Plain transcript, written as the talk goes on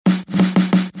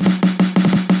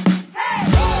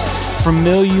From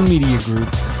Milieu Media Group,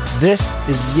 this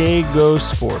is Yay Go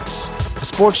Sports, a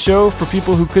sports show for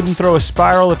people who couldn't throw a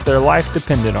spiral if their life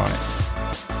depended on it.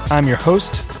 I'm your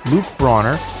host, Luke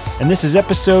Brawner, and this is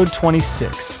episode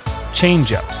 26,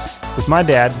 Changeups, with my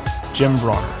dad, Jim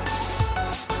Brawner.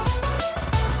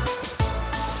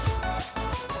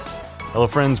 Hello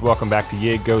friends, welcome back to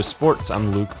Yay Go Sports.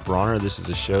 I'm Luke Brawner. This is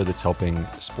a show that's helping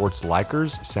sports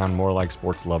likers sound more like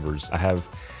sports lovers. I have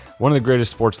one of the greatest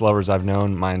sports lovers I've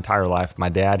known my entire life, my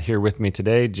dad, here with me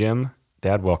today. Jim,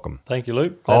 Dad, welcome. Thank you,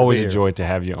 Luke. Glad Always a joy to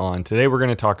have you on. Today we're going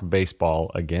to talk baseball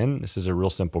again. This is a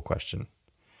real simple question.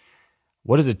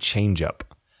 What is a changeup?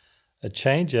 A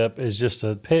changeup is just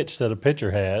a pitch that a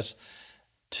pitcher has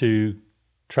to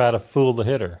try to fool the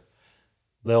hitter.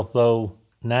 They'll throw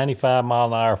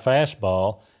 95-mile-an-hour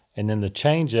fastball, and then the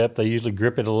changeup, they usually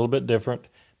grip it a little bit different,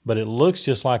 but it looks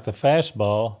just like the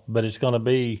fastball, but it's going to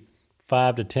be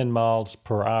 5 to 10 miles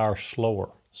per hour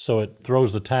slower. So it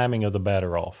throws the timing of the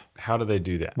batter off. How do they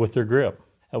do that? With their grip.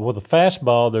 With a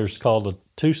fastball, there's called a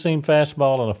two-seam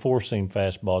fastball and a four-seam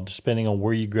fastball, depending on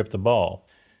where you grip the ball.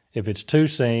 If it's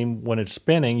two-seam, when it's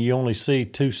spinning, you only see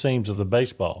two seams of the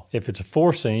baseball. If it's a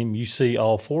four-seam, you see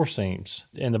all four seams,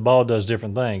 and the ball does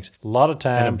different things. A lot of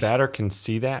times... And a batter can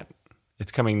see that?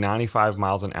 It's coming 95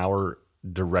 miles an hour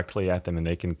directly at them, and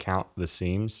they can count the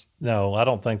seams? No, I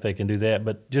don't think they can do that,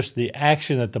 but just the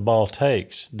action that the ball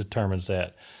takes determines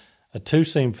that. A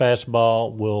two-seam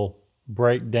fastball will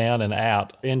break down and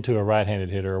out into a right-handed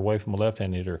hitter away from a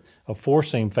left-handed hitter. A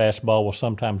four-seam fastball will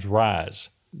sometimes rise.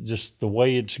 Just the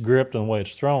way it's gripped and the way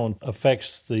it's thrown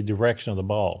affects the direction of the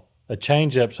ball. A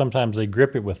changeup, sometimes they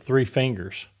grip it with 3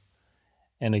 fingers.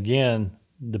 And again,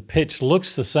 the pitch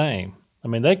looks the same. I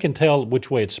mean, they can tell which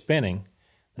way it's spinning.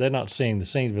 They're not seeing the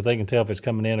seams, but they can tell if it's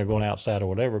coming in or going outside or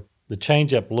whatever. The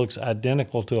changeup looks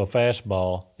identical to a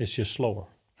fastball. It's just slower.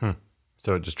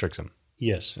 So it just tricks them?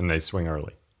 Yes. And they swing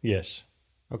early? Yes.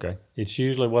 Okay. It's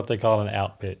usually what they call an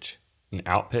out pitch. An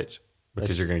out pitch?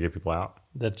 Because you're going to get people out?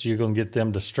 That you're going to get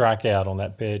them to strike out on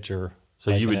that pitch or...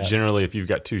 So you would generally, if you've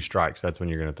got 2 strikes, that's when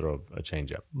you're going to throw a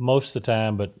changeup? Most of the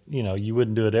time, but you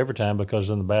wouldn't do it every time because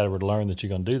then the batter would learn that you're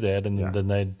going to do that, and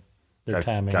then their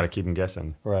timing... Got to keep them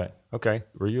guessing. Right. Okay.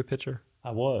 Were you a pitcher?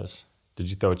 I was. Did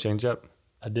you throw a changeup?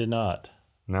 I did not.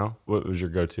 No? What was your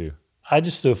go-to? I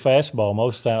just threw a fastball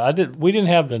most of the time. We didn't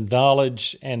have the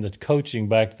knowledge and the coaching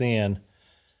back then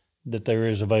that there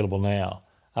is available now.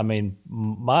 I mean,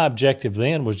 my objective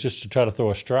then was just to try to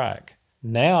throw a strike.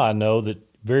 Now I know that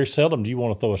very seldom do you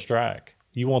want to throw a strike.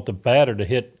 You want the batter to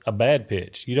hit a bad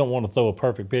pitch. You don't want to throw a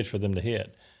perfect pitch for them to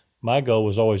hit. My goal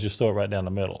was always just throw it right down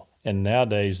the middle. And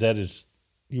nowadays,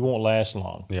 you won't last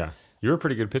long. Yeah. You were a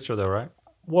pretty good pitcher though, right?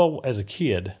 Well, as a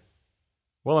kid.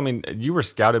 Well, I mean, you were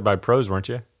scouted by pros, weren't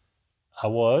you? I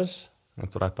was.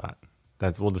 That's what I thought.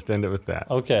 We'll just end it with that.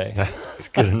 Okay. That's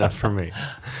good enough for me.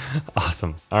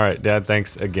 Awesome. All right, Dad,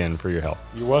 thanks again for your help.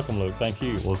 You're welcome, Luke. Thank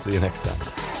you. We'll see you next time.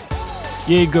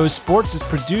 Yay Go Sports is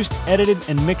produced, edited,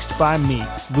 and mixed by me,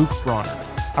 Luke Brawner.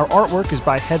 Our artwork is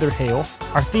by Heather Hale.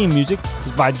 Our theme music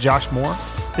is by Josh Moore.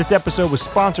 This episode was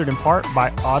sponsored in part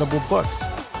by Audible Books.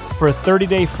 For a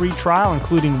 30-day free trial,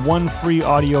 including 1 free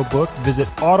audiobook, visit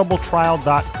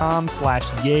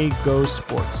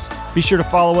audibletrial.com/YayGoSports. Be sure to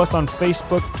follow us on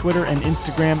Facebook, Twitter, and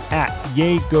Instagram at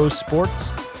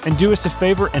YayGoSports. And do us a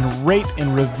favor and rate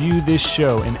and review this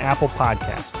show in Apple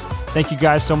Podcasts. Thank you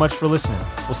guys so much for listening.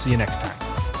 We'll see you next time.